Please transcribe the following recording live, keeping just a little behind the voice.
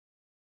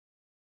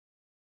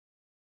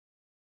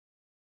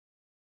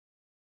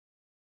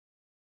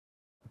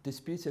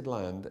Disputed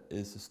Land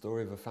is the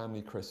story of a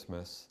family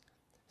Christmas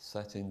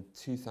set in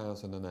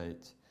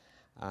 2008,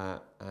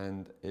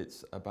 and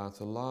it's about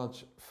a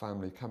large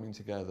family coming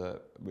together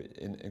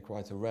in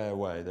quite a rare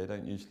way. They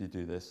don't usually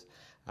do this,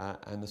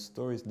 and the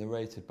story is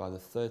narrated by the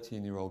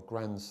 13-year-old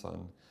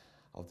grandson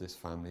of this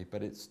family,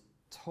 but it's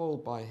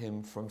told by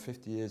him from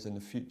 50 years in the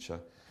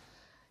future.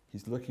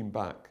 He's looking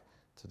back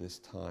to this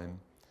time,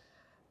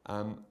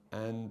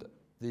 and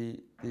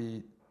the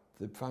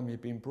family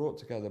have been brought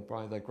together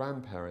by their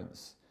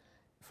grandparents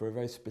for a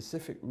very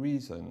specific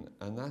reason,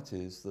 and that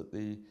is that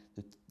the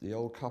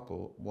old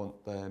couple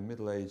want their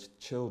middle-aged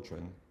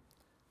children,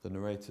 the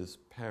narrator's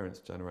parents'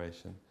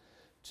 generation,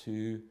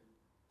 to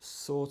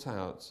sort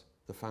out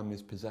the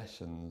family's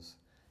possessions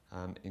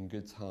in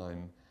good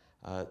time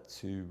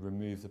to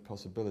remove the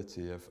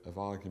possibility of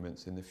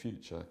arguments in the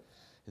future.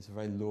 It's a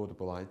very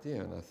laudable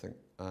idea, and I think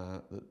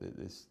that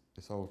this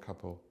old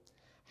couple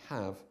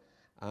have.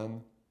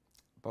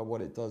 But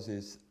what it does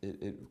is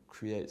it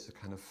creates a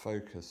kind of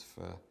focus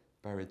for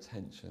buried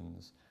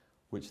tensions,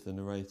 which the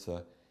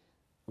narrator,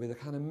 with a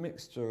kind of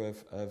mixture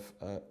of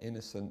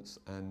innocence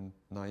and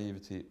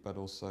naivety, but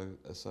also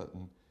a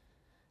certain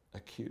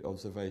acute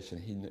observation,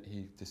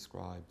 he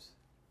describes.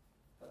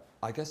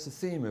 I guess the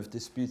theme of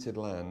Disputed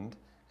Land,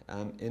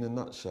 in a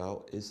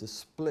nutshell, is the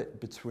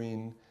split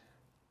between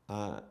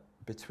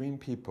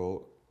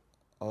people,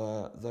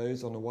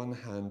 those on the one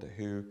hand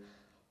who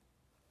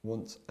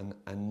want and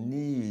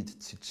need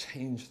to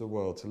change the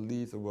world, to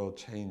leave the world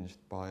changed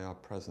by our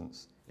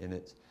presence in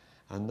it,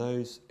 and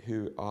those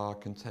who are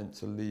content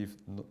to leave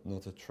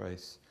not a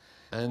trace.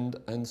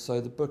 And so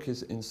the book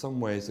is, in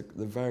some ways,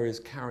 the various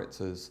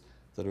characters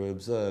that are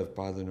observed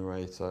by the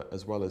narrator,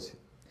 as well as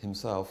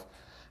himself,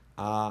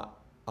 are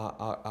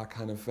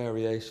kind of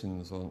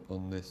variations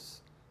on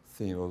this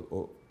theme,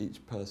 or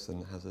each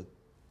person has a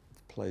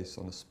place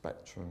on a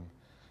spectrum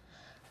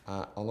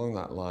along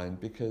that line,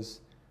 because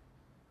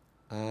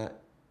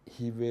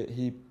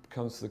he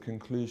comes to the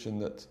conclusion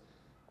that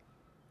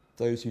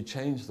those who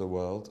change the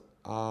world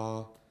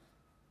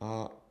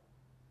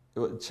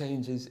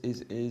change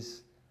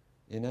is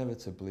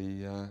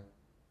inevitably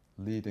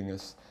leading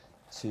us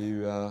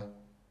to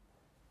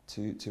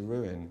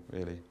ruin,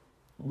 really.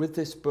 With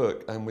this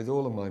book, and with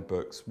all of my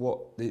books,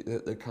 what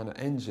the kind of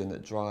engine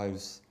that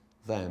drives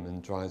them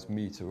and drives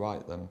me to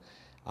write them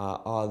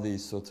are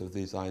these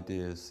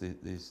ideas,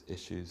 these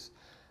issues.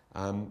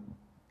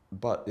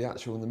 But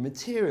the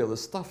material, the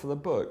stuff of the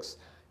books,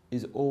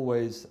 is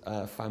always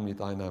family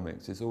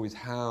dynamics. It's always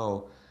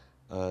how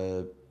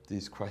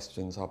these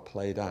questions are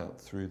played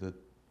out through the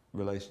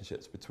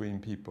relationships between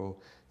people,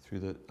 through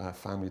the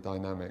family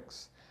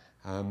dynamics.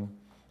 And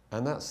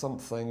that's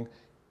something,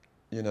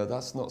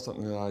 that's not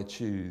something that I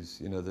choose.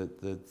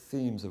 The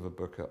themes of a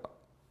book,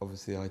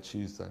 obviously I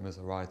choose them as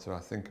a writer, I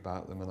think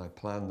about them and I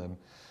plan them.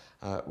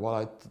 What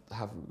I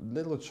have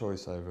little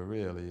choice over,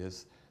 really,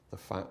 is the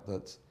fact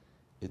that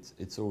I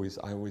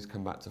always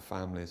come back to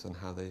families and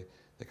how they're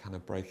kind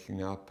of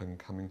breaking up and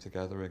coming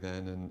together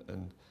again,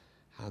 and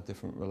how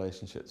different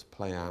relationships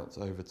play out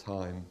over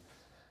time.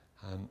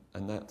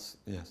 And that's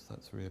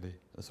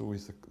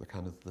always the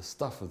kind of the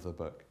stuff of the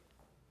book.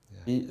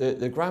 Yeah.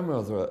 The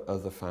grandmother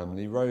of the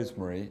family,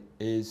 Rosemary,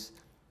 is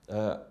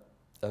a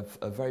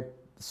very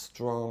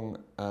strong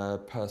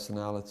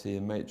personality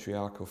and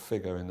matriarchal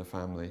figure in the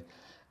family,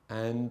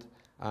 and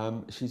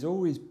she's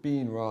always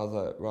been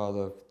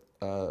rather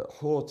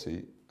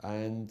haughty,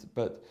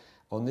 but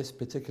on this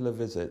particular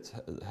visit,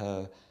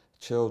 her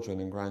children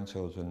and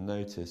grandchildren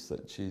notice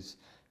that she's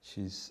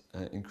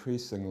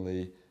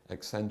increasingly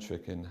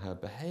eccentric in her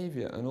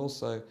behaviour, and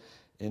also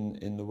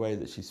in the way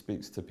that she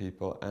speaks to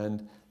people.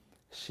 And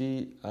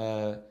it's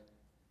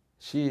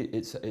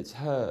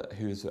her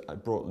who has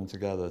brought them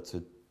together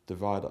to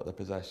divide up the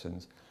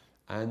possessions,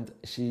 and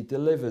she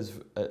delivers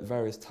at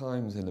various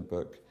times in the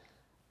book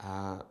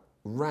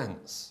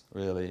rants,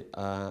 really,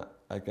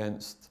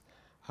 against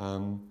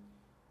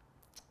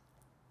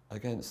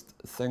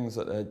things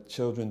that their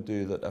children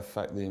do that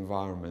affect the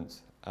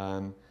environment,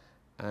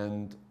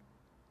 and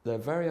they're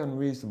very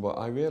unreasonable.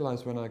 I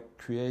realised when I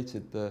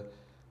created the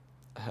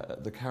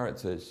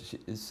character, she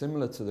is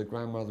similar to the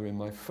grandmother in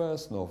my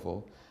first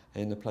novel,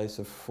 In the Place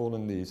of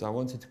Fallen Leaves. I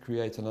wanted to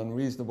create an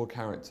unreasonable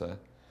character,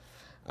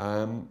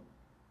 but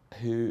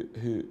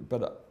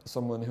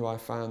someone who I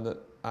found that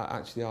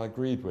actually I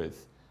agreed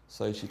with.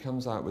 So she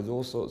comes out with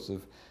all sorts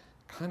of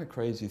kind of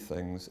crazy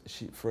things.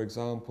 For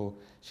example,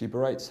 she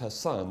berates her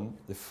son,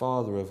 the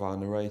father of our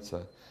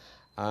narrator,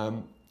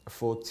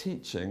 for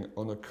teaching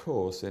on a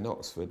course in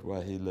Oxford,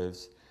 where he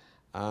lives,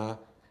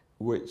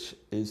 which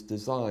is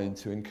designed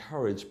to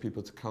encourage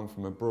people to come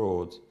from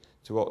abroad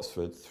to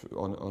Oxford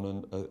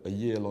on a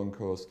year-long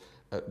course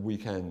at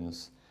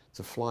weekends,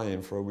 to fly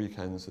in for a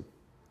weekend's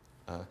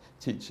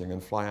teaching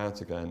and fly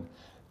out again.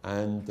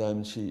 And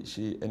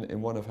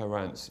in one of her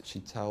rants,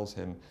 she tells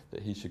him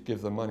that he should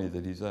give the money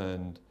that he's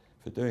earned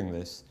for doing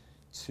this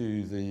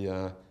to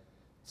the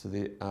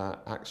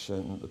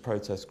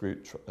protest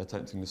group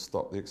attempting to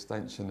stop the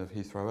extension of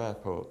Heathrow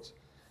Airport.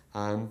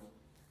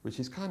 which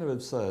is kind of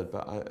absurd,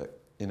 but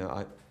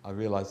I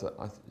realised that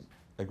I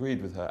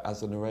agreed with her,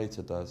 as the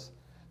narrator does.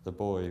 The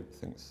boy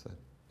thinks that,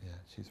 yeah,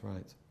 she's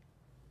right.